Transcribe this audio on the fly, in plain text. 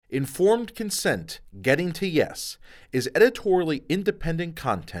Informed Consent, Getting to Yes is editorially independent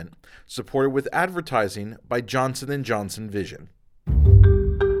content supported with advertising by Johnson & Johnson Vision.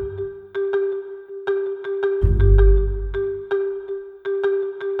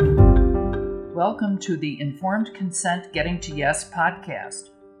 Welcome to the Informed Consent, Getting to Yes podcast.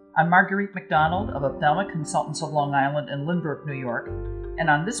 I'm Marguerite McDonald of Ophthalmic Consultants of Long Island and Lynbrook, New York, and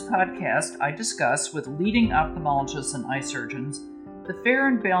on this podcast I discuss with leading ophthalmologists and eye surgeons the fair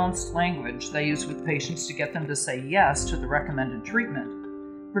and balanced language they use with patients to get them to say yes to the recommended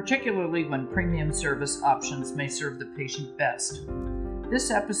treatment, particularly when premium service options may serve the patient best. This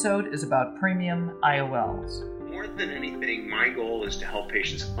episode is about premium IOLs. More than anything, my goal is to help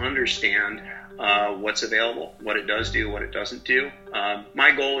patients understand what's available, what it does do, what it doesn't do.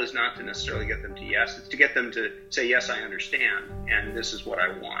 My goal is not to necessarily get them to yes, it's to get them to say, yes, I understand, and this is what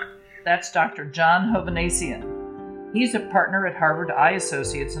I want. That's Dr. John Hovanesian. He's a partner at Harvard Eye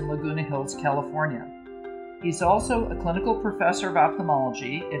Associates in Laguna Hills, California. He's also a clinical professor of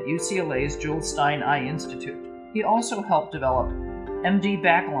ophthalmology at UCLA's Jules Stein Eye Institute. He also helped develop MD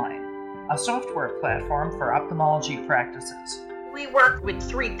Backline, a software platform for ophthalmology practices. We work with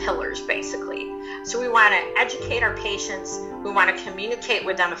three pillars, basically. So we want to educate our patients, we want to communicate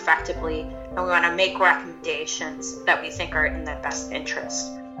with them effectively, and we want to make recommendations that we think are in their best interest.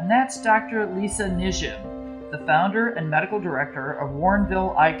 And that's Dr. Lisa Nijm, the founder and medical director of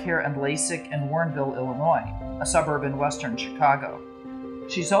Warrenville Eye Care and LASIK in Warrenville, Illinois, a suburb in western Chicago.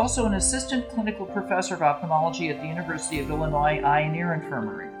 She's also an assistant clinical professor of ophthalmology at the University of Illinois Eye and Ear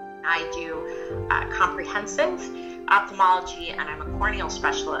Infirmary. I do comprehensive ophthalmology, and I'm a corneal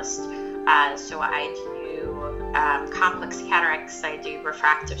specialist. So I do complex cataracts, I do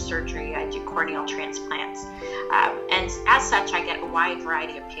refractive surgery, I do corneal transplants. And as such, I get a wide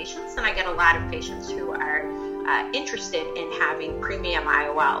variety of patients, and I get a lot of patients who are interested in having premium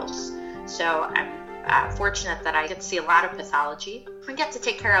IOLs. So I'm fortunate that I get to see a lot of pathology. I get to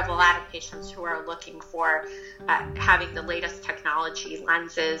take care of a lot of patients who are looking for having the latest technology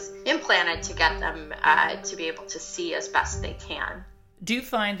lenses implanted to get them to be able to see as best they can. Do you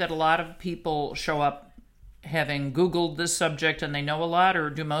find that a lot of people show up having Googled this subject and they know a lot, or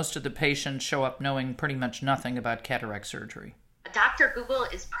do most of the patients show up knowing pretty much nothing about cataract surgery? Dr. Google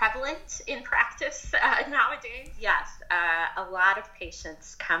is prevalent in practice nowadays. Yes, a lot of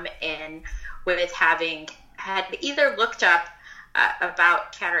patients come in with having had either looked up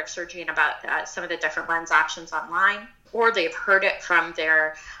about cataract surgery and about some of the different lens options online, or they've heard it from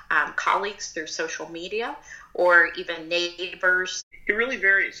their colleagues through social media, or even neighbors. It really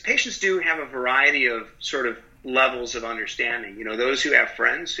varies. Patients do have a variety of sort of levels of understanding. You know, those who have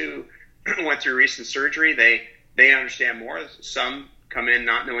friends who went through recent surgery, they understand more. Some come in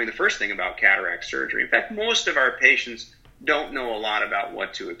not knowing the first thing about cataract surgery. In fact, most of our patients don't know a lot about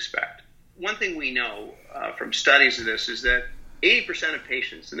what to expect. One thing we know from studies of this is that 80% of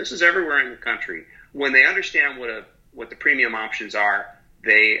patients, and this is everywhere in the country, when they understand what the premium options are,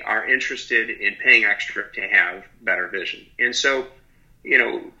 they are interested in paying extra to have better vision. And so, you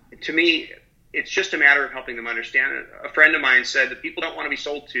know, to me, it's just a matter of helping them understand it. A friend of mine said that people don't want to be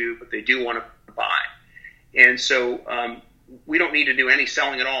sold to, but they do want to buy. And so we don't need to do any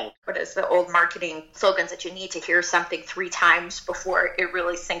selling at all. What is the old marketing slogans that you need to hear something 3 times before it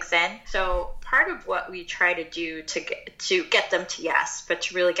really sinks in? So part of what we try to do to get them to yes, but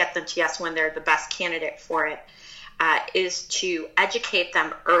to really get them to yes when they're the best candidate for it, is to educate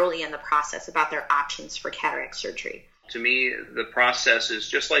them early in the process about their options for cataract surgery. To me, the process is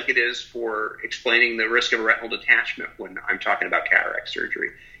just like it is for explaining the risk of a retinal detachment when I'm talking about cataract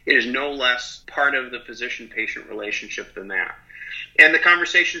surgery. It is no less part of the physician-patient relationship than that. And the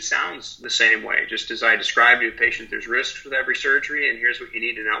conversation sounds the same way. Just as I described to a patient, there's risks with every surgery, and here's what you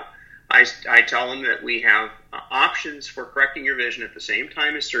need to know. I tell them that we have options for correcting your vision at the same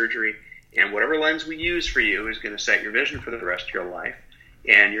time as surgery, and whatever lens we use for you is going to set your vision for the rest of your life.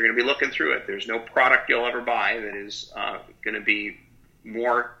 And you're going to be looking through it. There's no product you'll ever buy that is going to be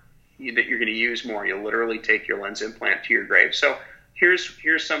more, that you're going to use more. You'll literally take your lens implant to your grave. So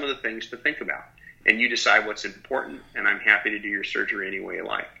here's some of the things to think about. And you decide what's important, and I'm happy to do your surgery any way you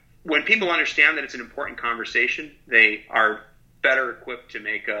like. When people understand that it's an important conversation, they are better equipped to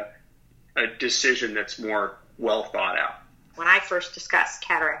make a decision that's more well thought out. When I first discuss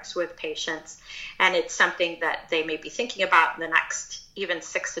cataracts with patients, and it's something that they may be thinking about in the next even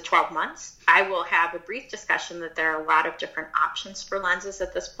 6 to 12 months, I will have a brief discussion that there are a lot of different options for lenses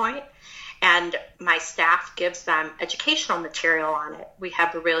at this point, and my staff gives them educational material on it. We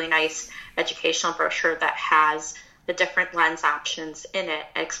have a really nice educational brochure that has the different lens options in it,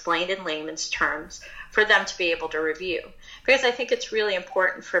 explained in layman's terms, for them to be able to review. because I think it's really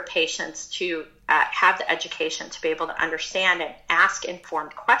important for patients to have the education to be able to understand and ask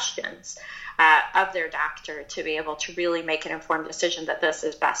informed questions of their doctor to be able to really make an informed decision that this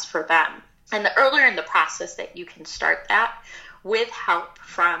is best for them. And the earlier in the process that you can start that with help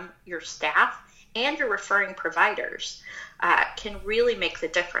from your staff and your referring providers can really make the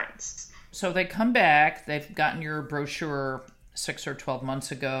difference. So they come back, they've gotten your brochure 6 or 12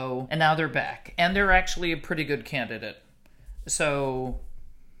 months ago, and now they're back, and they're actually a pretty good candidate. So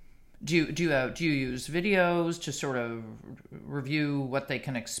do you use videos to sort of review what they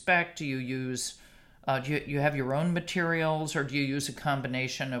can expect? Do you use do you have your own materials, or do you use a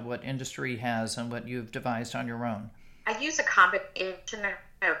combination of what industry has and what you've devised on your own? I use a combination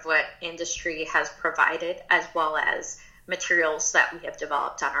of what industry has provided as well as materials that we have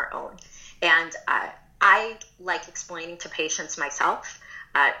developed on our own. And I like explaining to patients myself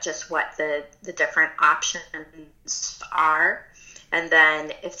just what the different options are. And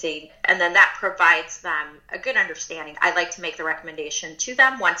then that provides them a good understanding. I like to make the recommendation to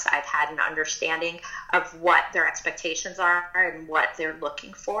them once I've had an understanding of what their expectations are and what they're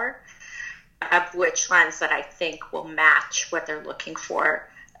looking for, of which lens that I think will match what they're looking for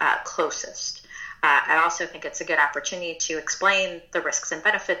closest. I also think it's a good opportunity to explain the risks and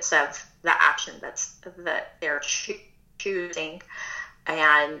benefits of the option that they're choosing,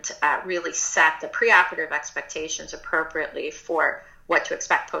 and really set the preoperative expectations appropriately for what to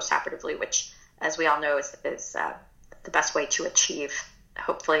expect postoperatively, which, as we all know, is the best way to achieve,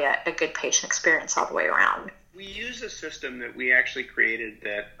 hopefully, a good patient experience all the way around. We use a system that we actually created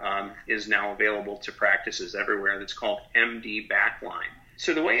that is now available to practices everywhere that's called MD Backline.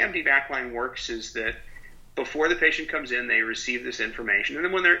 So the way MD Backline works is that before the patient comes in, they receive this information. And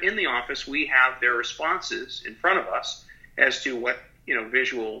then when they're in the office, we have their responses in front of us as to what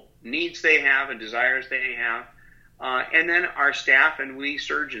visual needs they have and desires they have. And then our staff and we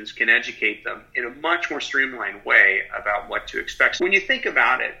surgeons can educate them in a much more streamlined way about what to expect. When you think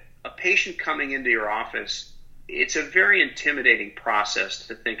about it, a patient coming into your office, it's a very intimidating process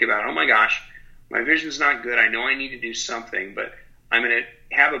to think about, oh my gosh, my vision's not good. I know I need to do something, but I'm going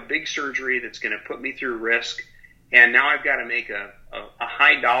to have a big surgery that's going to put me through risk. And now I've got to make a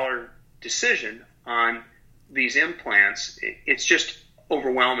high dollar decision on these implants. It's just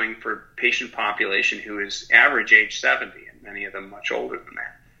overwhelming for patient population who is average age 70, and many of them much older than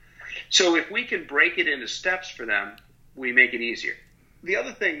that. So if we can break it into steps for them, we make it easier. The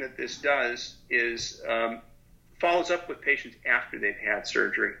other thing that this does is follows up with patients after they've had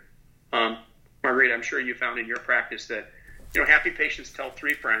surgery. Marguerite, I'm sure you found in your practice that happy patients tell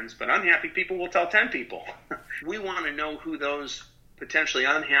 3 friends, but unhappy people will tell 10 people. We want to know who those potentially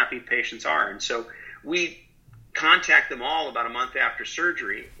unhappy patients are, and so we contact them all about a month after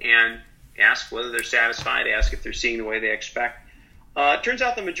surgery and ask whether they're satisfied, ask if they're seeing the way they expect. It turns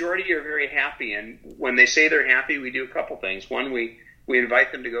out the majority are very happy, and when they say they're happy, we do a couple things. One, we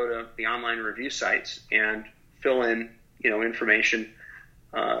invite them to go to the online review sites and fill in information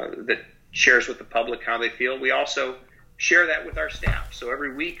that shares with the public how they feel. We also share that with our staff. So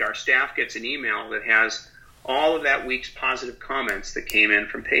every week our staff gets an email that has all of that week's positive comments that came in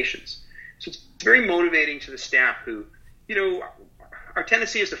from patients. So it's very motivating to the staff who, our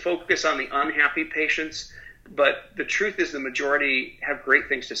tendency is to focus on the unhappy patients, but the truth is the majority have great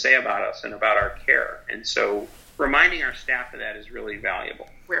things to say about us and about our care. And so reminding our staff of that is really valuable.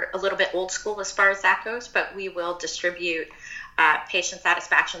 We're a little bit old school as far as that goes, but we will distribute patient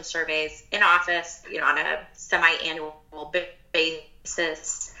satisfaction surveys in office, on a semi-annual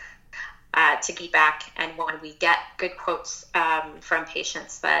basis to feedback. And when we get good quotes from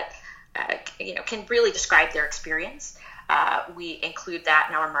patients that can really describe their experience, we include that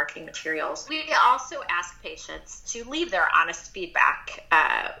in our marketing materials. We also ask patients to leave their honest feedback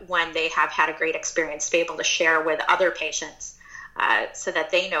when they have had a great experience, to be able to share with other patients so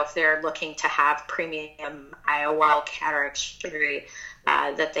that they know if they're looking to have premium IOL cataract surgery,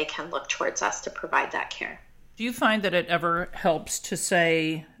 that they can look towards us to provide that care. Do you find that it ever helps to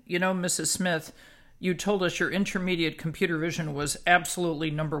say, Mrs. Smith, you told us your intermediate computer vision was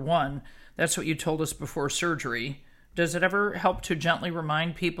absolutely number 1. That's what you told us before surgery. Does it ever help to gently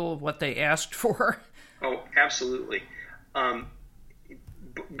remind people of what they asked for? Oh, absolutely. But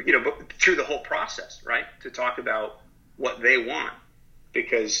through the whole process, right? To talk about what they want,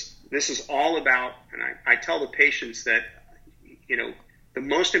 because this is all about, and I tell the patients that, the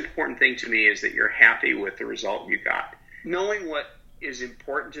most important thing to me is that you're happy with the result you got. Knowing what is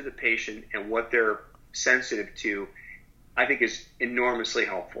important to the patient and what they're sensitive to, I think is enormously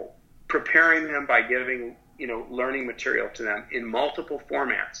helpful. Preparing them by giving, learning material to them in multiple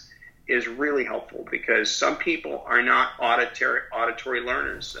formats is really helpful because some people are not auditory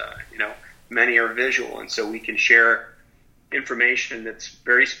learners. Many are visual, and so we can share information that's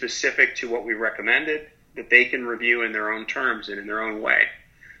very specific to what we recommended that they can review in their own terms and in their own way.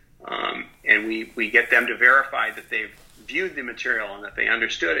 And we get them to verify that they've viewed the material and that they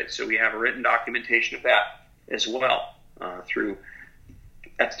understood it. So we have a written documentation of that as well through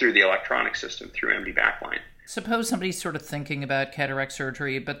the electronic system, through MD Backline. Suppose somebody's sort of thinking about cataract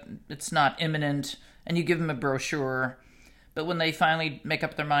surgery, but it's not imminent, and you give them a brochure. But when they finally make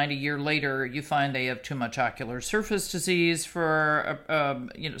up their mind a year later, you find they have too much ocular surface disease for,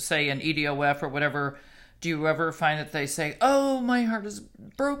 say, an EDOF or whatever. Do you ever find that they say, "Oh, my heart is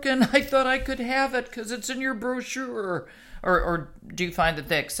broken. I thought I could have it because it's in your brochure"? Or do you find that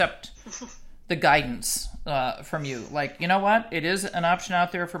they accept the guidance from you? Like, you know what? It is an option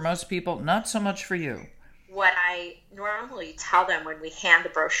out there for most people, not so much for you. What I normally tell them when we hand the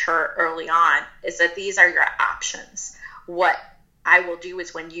brochure early on is that these are your options. What I will do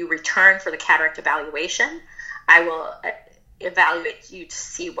is when you return for the cataract evaluation, I will evaluate you to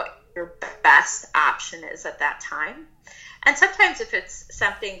see what your best option is at that time. And sometimes if it's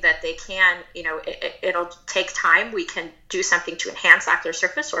something that they can, it'll take time. We can do something to enhance ocular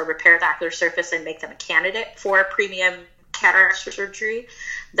surface or repair the ocular surface and make them a candidate for premium cataract surgery.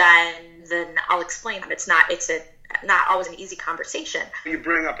 Then I'll explain them. It's not always an easy conversation. You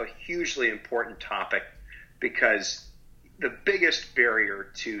bring up a hugely important topic because the biggest barrier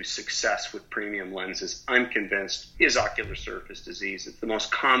to success with premium lenses, I'm convinced, is ocular surface disease. It's the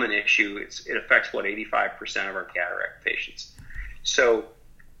most common issue. It affects, 85% of our cataract patients. So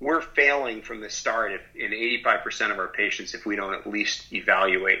we're failing from the start in 85% of our patients if we don't at least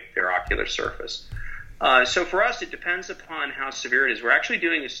evaluate their ocular surface. So for us, it depends upon how severe it is. We're actually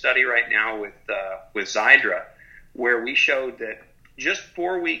doing a study right now with Xiidra, where we showed that just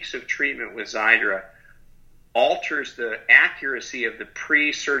 4 weeks of treatment with Xiidra alters the accuracy of the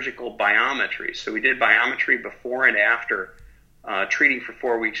pre-surgical biometry. So we did biometry before and after treating for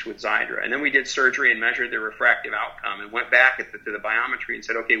 4 weeks with Xiidra. And then we did surgery and measured the refractive outcome and went back to the biometry and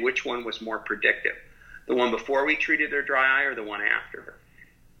said, okay, which one was more predictive? The one before we treated their dry eye or the one after?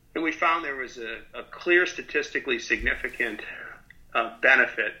 And we found there was a clear statistically significant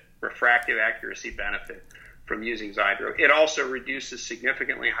benefit, refractive accuracy benefit, from using Xiidra. It also reduces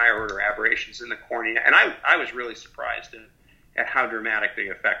significantly higher order aberrations in the cornea. And I was really surprised at how dramatic the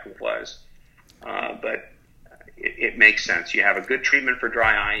effect was. But it makes sense. You have a good treatment for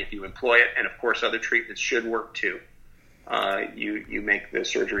dry eye if you employ it, and of course other treatments should work too. You make the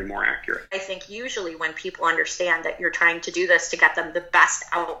surgery more accurate. I think usually when people understand that you're trying to do this to get them the best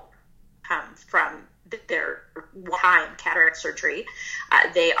outcome from their time cataract surgery,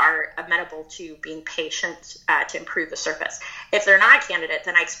 they are amenable to being patient to improve the surface. If they're not a candidate,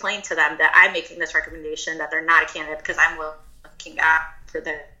 then I explain to them that I'm making this recommendation that they're not a candidate because I'm looking after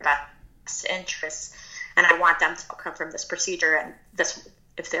their best interests, and I want them to come from this procedure. And this,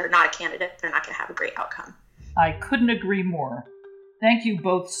 if they're not a candidate, they're not going to have a great outcome. I couldn't agree more. Thank you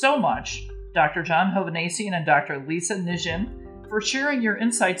both so much, Dr. John Hovanesian and Dr. Lisa Nijm, for sharing your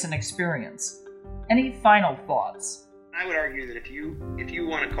insights and experience. Any final thoughts? I would argue that if you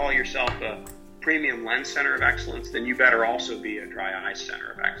want to call yourself a premium lens center of excellence, then you better also be a dry eye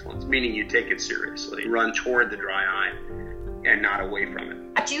center of excellence, meaning you take it seriously, run toward the dry eye and not away from it.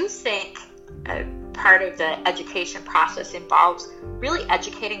 I do think part of the education process involves really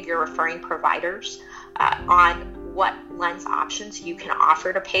educating your referring providers on what lens options you can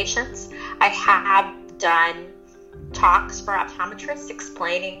offer to patients. I have done talks for optometrists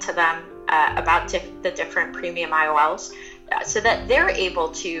explaining to them about the different premium IOLs so that they're able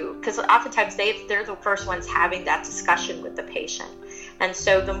to, because oftentimes they're the first ones having that discussion with the patient. And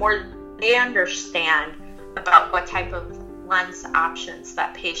so the more they understand about what type of lens options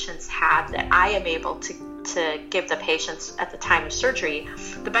that patients have that I am able to give the patients at the time of surgery,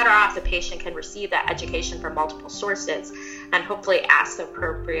 the better off the patient can receive that education from multiple sources and hopefully ask the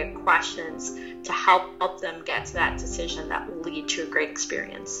appropriate questions to help them get to that decision that will lead to a great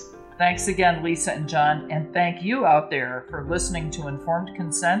experience. Thanks again, Lisa and John, and thank you out there for listening to Informed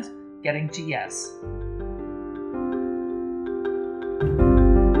Consent, Getting to Yes.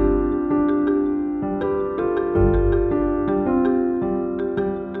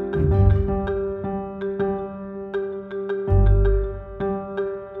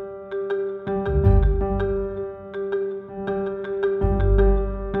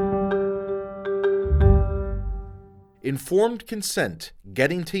 Informed Consent,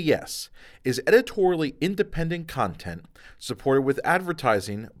 Getting to Yes is editorially independent content supported with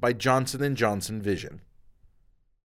advertising by Johnson & Johnson Vision.